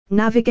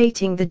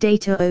Navigating the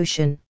data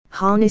ocean,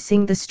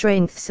 harnessing the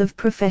strengths of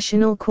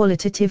professional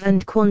qualitative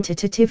and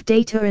quantitative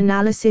data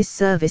analysis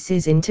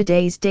services in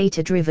today's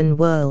data-driven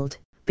world.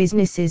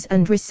 Businesses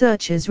and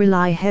researchers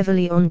rely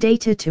heavily on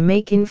data to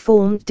make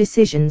informed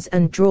decisions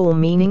and draw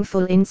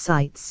meaningful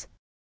insights.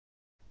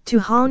 To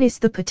harness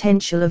the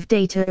potential of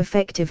data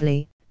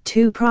effectively,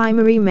 two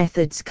primary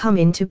methods come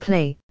into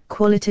play: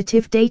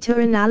 qualitative data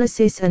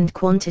analysis and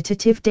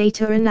quantitative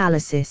data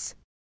analysis.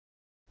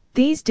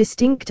 These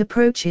distinct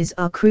approaches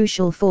are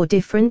crucial for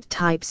different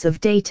types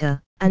of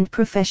data, and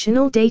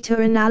professional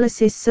data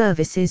analysis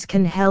services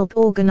can help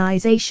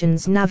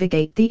organizations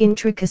navigate the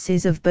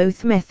intricacies of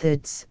both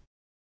methods.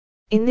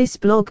 In this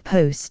blog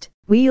post,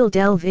 we'll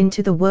delve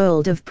into the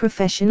world of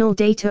professional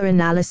data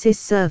analysis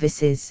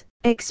services,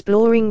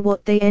 exploring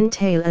what they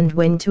entail and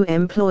when to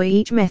employ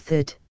each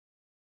method.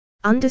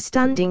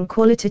 Understanding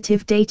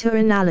qualitative data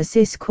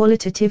analysis.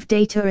 Qualitative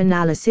data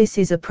analysis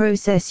is a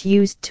process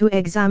used to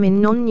examine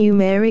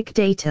non-numeric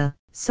data,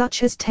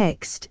 such as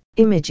text,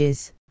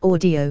 images,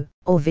 audio,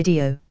 or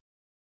video.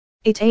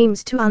 It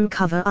aims to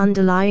uncover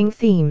underlying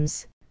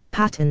themes,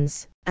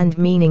 patterns, and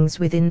meanings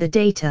within the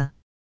data.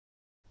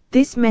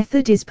 This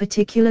method is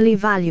particularly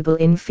valuable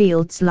in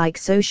fields like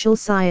social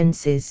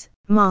sciences,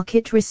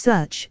 market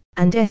research,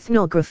 and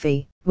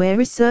ethnography, where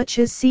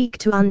researchers seek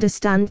to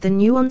understand the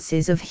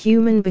nuances of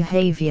human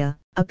behavior,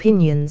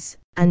 opinions,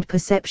 and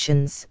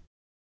perceptions.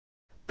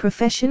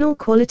 Professional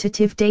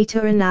qualitative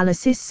data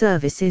analysis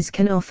services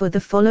can offer the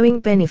following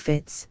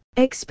benefits: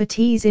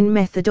 expertise in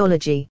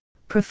methodology.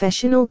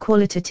 Professional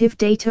qualitative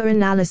data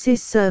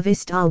analysis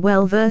services are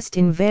well versed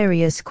in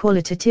various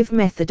qualitative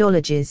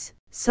methodologies,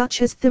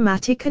 such as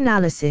thematic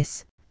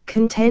analysis,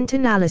 content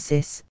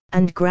analysis,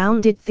 and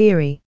grounded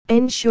theory,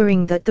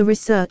 ensuring that the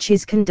research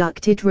is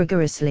conducted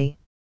rigorously.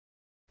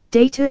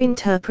 Data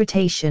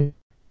interpretation.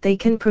 They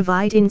can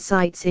provide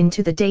insights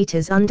into the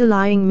data's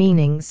underlying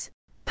meanings,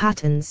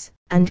 patterns,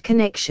 and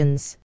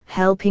connections,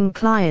 helping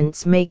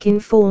clients make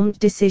informed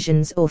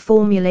decisions or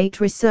formulate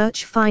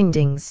research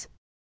findings.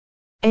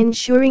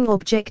 Ensuring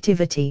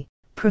objectivity.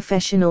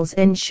 Professionals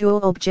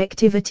ensure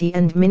objectivity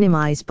and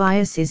minimize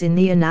biases in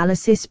the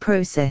analysis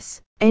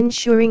process,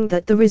 ensuring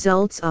that the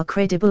results are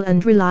credible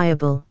and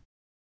reliable.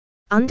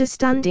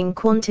 Understanding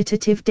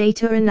quantitative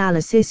data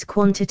analysis.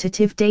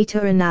 Quantitative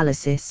data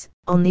analysis,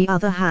 on the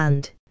other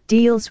hand,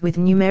 deals with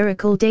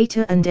numerical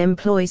data and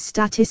employs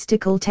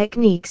statistical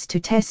techniques to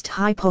test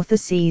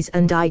hypotheses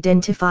and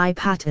identify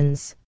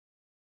patterns.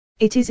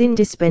 It is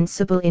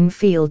indispensable in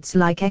fields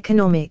like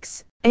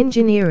economics,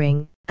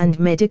 engineering, and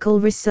medical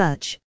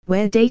research,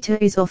 where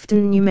data is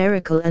often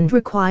numerical and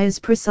requires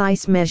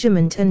precise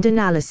measurement and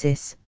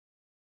analysis.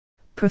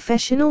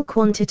 Professional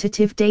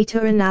quantitative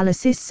data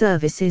analysis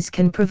services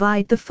can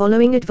provide the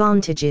following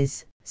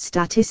advantages: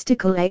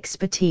 statistical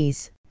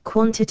expertise.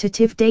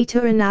 Quantitative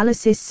data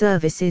analysis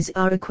services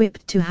are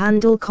equipped to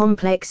handle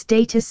complex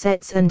data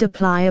sets and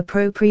apply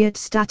appropriate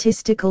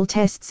statistical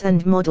tests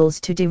and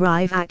models to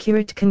derive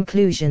accurate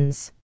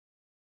conclusions.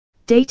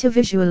 Data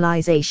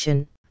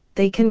visualization.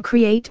 They can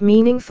create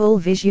meaningful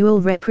visual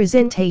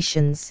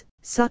representations,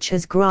 such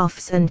as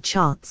graphs and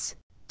charts,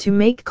 to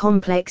make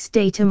complex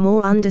data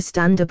more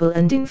understandable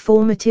and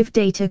informative.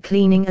 Data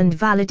cleaning and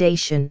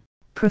validation.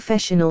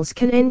 Professionals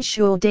can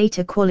ensure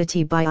data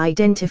quality by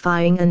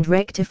identifying and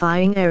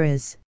rectifying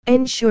errors,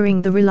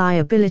 ensuring the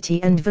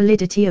reliability and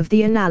validity of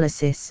the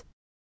analysis.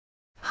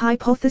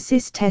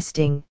 Hypothesis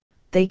testing.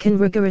 They can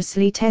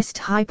rigorously test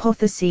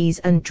hypotheses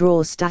and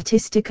draw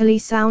statistically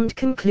sound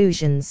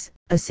conclusions,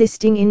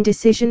 assisting in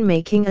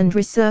decision-making and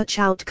research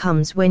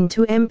outcomes. When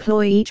to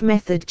employ each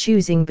method.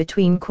 Choosing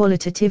between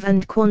qualitative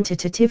and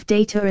quantitative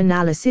data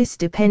analysis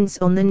depends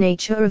on the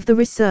nature of the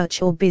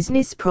research or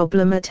business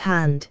problem at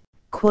hand.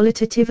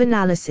 Qualitative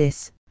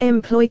analysis.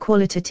 Employ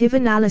qualitative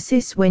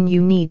analysis when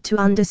you need to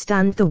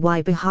understand the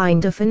why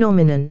behind a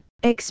phenomenon,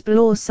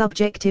 explore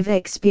subjective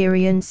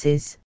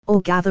experiences,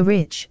 or gather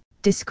rich,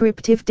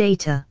 descriptive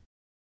data.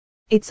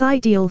 It's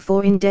ideal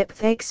for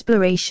in-depth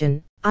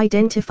exploration,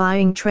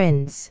 identifying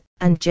trends,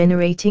 and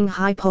generating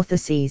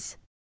hypotheses.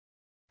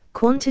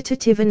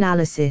 Quantitative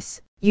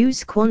analysis.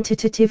 Use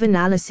quantitative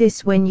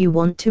analysis when you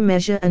want to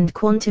measure and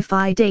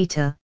quantify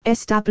data,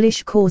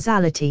 establish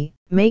causality,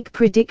 make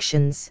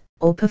predictions,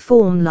 or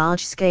perform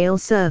large-scale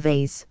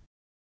surveys.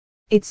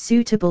 It's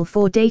suitable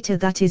for data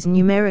that is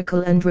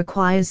numerical and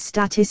requires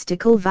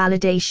statistical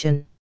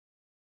validation.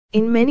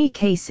 In many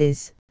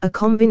cases, a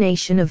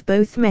combination of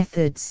both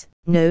methods,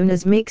 known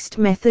as mixed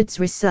methods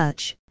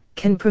research,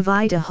 can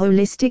provide a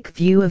holistic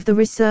view of the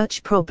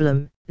research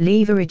problem,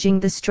 leveraging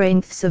the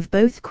strengths of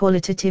both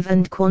qualitative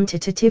and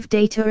quantitative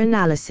data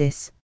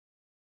analysis.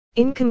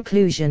 In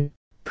conclusion,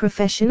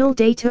 professional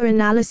data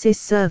analysis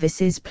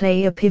services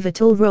play a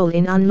pivotal role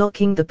in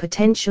unlocking the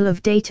potential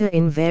of data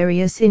in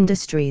various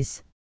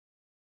industries.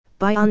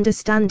 By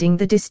understanding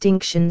the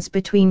distinctions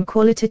between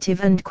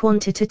qualitative and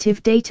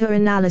quantitative data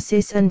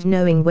analysis and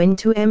knowing when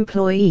to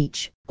employ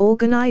each,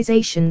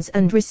 organizations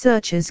and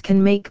researchers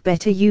can make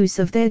better use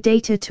of their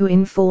data to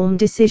inform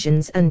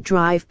decisions and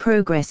drive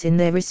progress in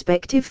their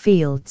respective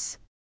fields.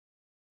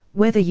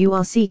 Whether you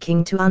are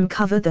seeking to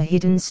uncover the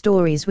hidden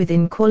stories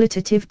within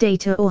qualitative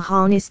data or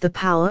harness the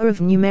power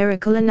of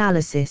numerical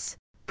analysis,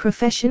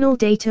 professional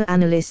data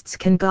analysts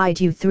can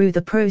guide you through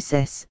the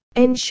process,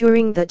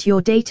 ensuring that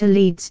your data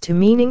leads to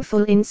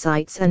meaningful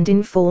insights and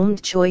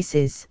informed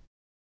choices.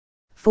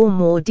 For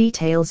more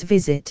details,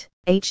 visit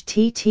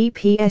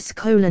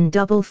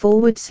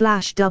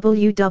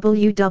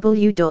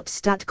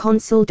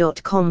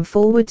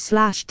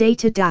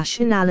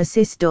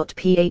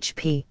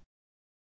https://www.statconsul.com/data-analysis.php